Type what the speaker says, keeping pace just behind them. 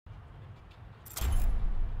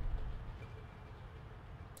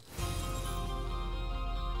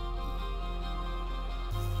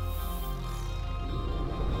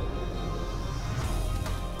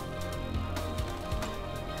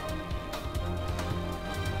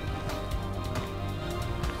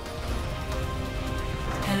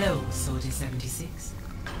Hello, Soldier 76.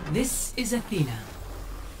 This is Athena.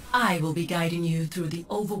 I will be guiding you through the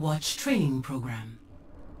Overwatch training program.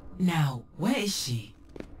 Now, where is she?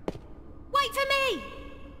 Wait for me!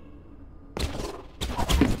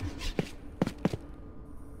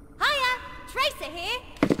 Hiya! Tracer here!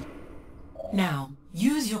 Now,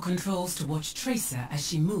 use your controls to watch Tracer as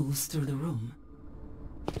she moves through the room.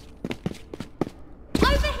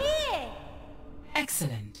 Over here!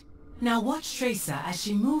 Excellent. Now watch Tracer as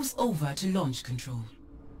she moves over to launch control.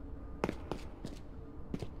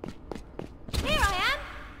 Here I am!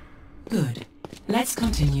 Good. Let's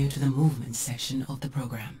continue to the movement section of the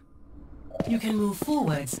program. You can move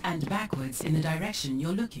forwards and backwards in the direction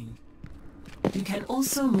you're looking. You can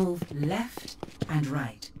also move left and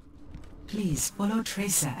right. Please follow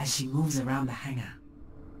Tracer as she moves around the hangar.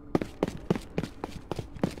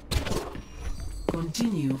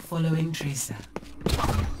 Continue following Tracer.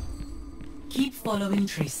 Keep following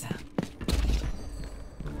Tracer.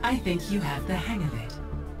 I think you have the hang of it.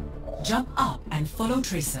 Jump up and follow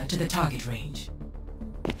Tracer to the target range.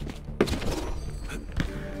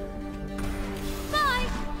 Bye!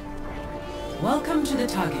 Welcome to the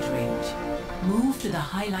target range. Move to the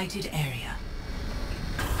highlighted area.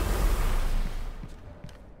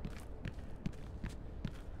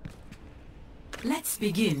 Let's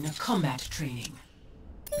begin combat training.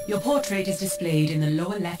 Your portrait is displayed in the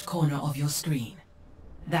lower left corner of your screen.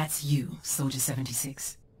 That's you, Soldier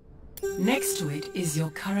 76. Next to it is your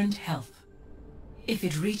current health. If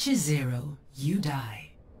it reaches 0, you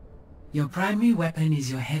die. Your primary weapon is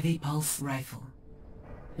your heavy pulse rifle.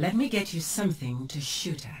 Let me get you something to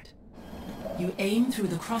shoot at. You aim through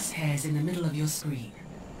the crosshairs in the middle of your screen.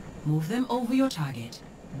 Move them over your target,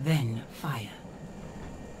 then fire.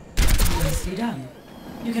 Nicely done.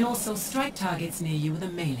 You can also strike targets near you with a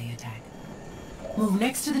melee attack. Move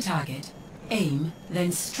next to the target, aim,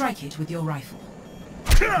 then strike it with your rifle.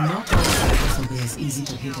 Not all targets will be as easy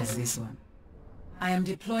to hit as this one. I am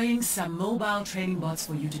deploying some mobile training bots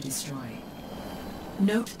for you to destroy.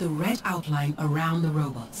 Note the red outline around the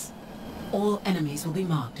robots. All enemies will be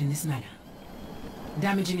marked in this manner.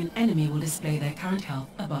 Damaging an enemy will display their current health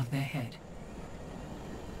above their head.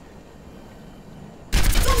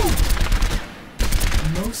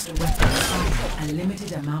 Most weapons fire a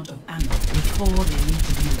limited amount of ammo before they need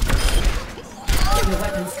to be used. Your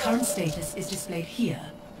weapon's current status is displayed here,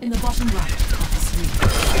 in the bottom right of the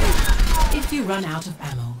screen. If you run out of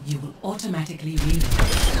ammo, you will automatically reload.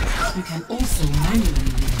 You can also manually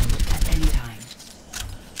reload at any time.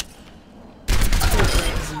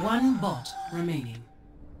 There is one bot remaining.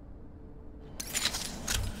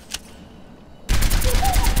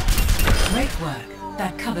 Great work.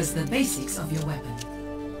 That covers the basics of your weapon.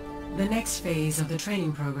 The next phase of the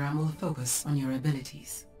training program will focus on your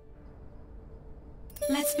abilities.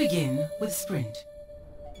 Let's begin with Sprint.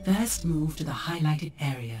 First, move to the highlighted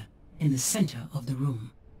area in the center of the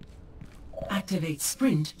room. Activate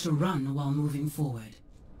Sprint to run while moving forward.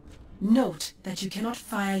 Note that you cannot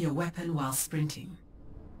fire your weapon while sprinting.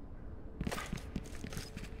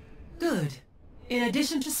 Good. In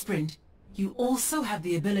addition to Sprint, you also have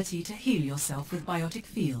the ability to heal yourself with Biotic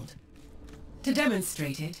Field. To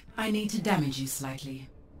demonstrate it, I need to damage you slightly.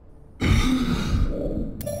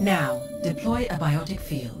 Now, deploy a Biotic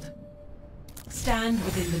Field. Stand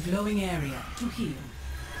within the glowing area to heal.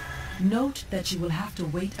 Note that you will have to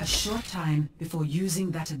wait a short time before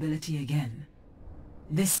using that ability again.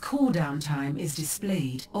 This cooldown time is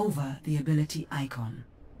displayed over the ability icon.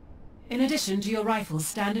 In addition to your rifle's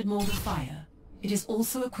standard mode of fire, it is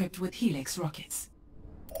also equipped with Helix rockets.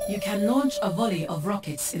 You can launch a volley of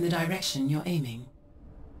rockets in the direction you're aiming.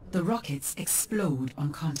 The rockets explode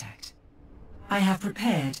on contact. I have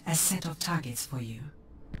prepared a set of targets for you.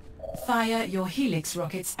 Fire your Helix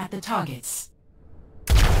rockets at the targets.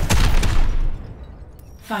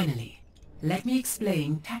 Finally, let me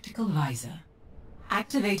explain Tactical Visor.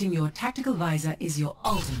 Activating your Tactical Visor is your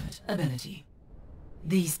ultimate ability.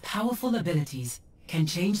 These powerful abilities can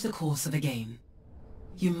change the course of a game.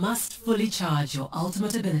 You must fully charge your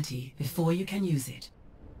ultimate ability before you can use it.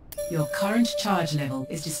 Your current charge level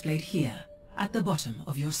is displayed here, at the bottom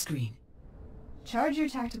of your screen. Charge your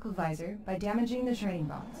tactical visor by damaging the training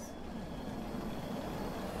bots.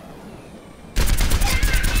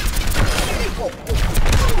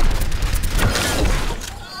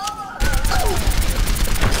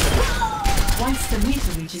 Once the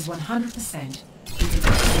meter reaches 100%, you can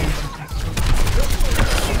activate your tactical visor.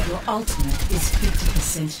 Your ultimate is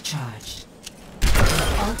 50% charged. Your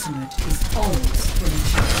ultimate is always fully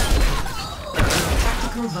charged. Your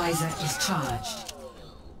tactical visor is charged.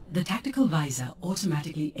 The tactical visor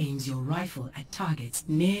automatically aims your rifle at targets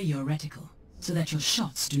near your reticle, so that your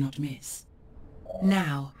shots do not miss.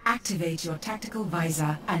 Now, activate your tactical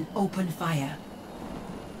visor and open fire.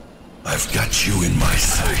 I've got you in my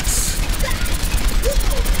sights.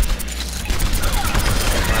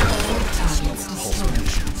 All targets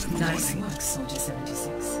destroyed. Nice work, Soldier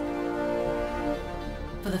 76.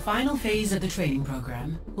 For the final phase of the training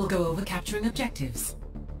program, we'll go over capturing objectives.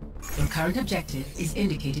 Your current objective is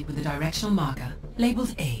indicated with a directional marker,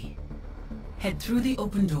 labeled A. Head through the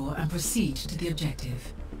open door and proceed to the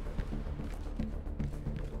objective.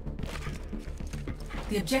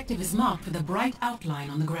 The objective is marked with a bright outline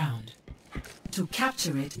on the ground. To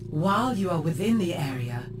capture it while you are within the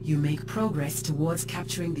area, you make progress towards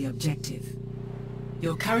capturing the objective.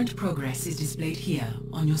 Your current progress is displayed here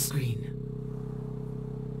on your screen.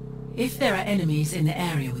 If there are enemies in the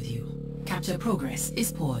area with you, capture progress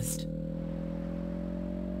is paused.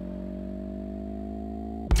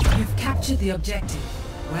 You've captured the objective.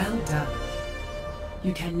 Well done.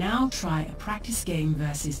 You can now try a practice game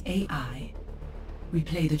versus AI,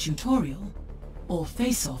 replay the tutorial, or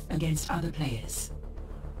face off against other players.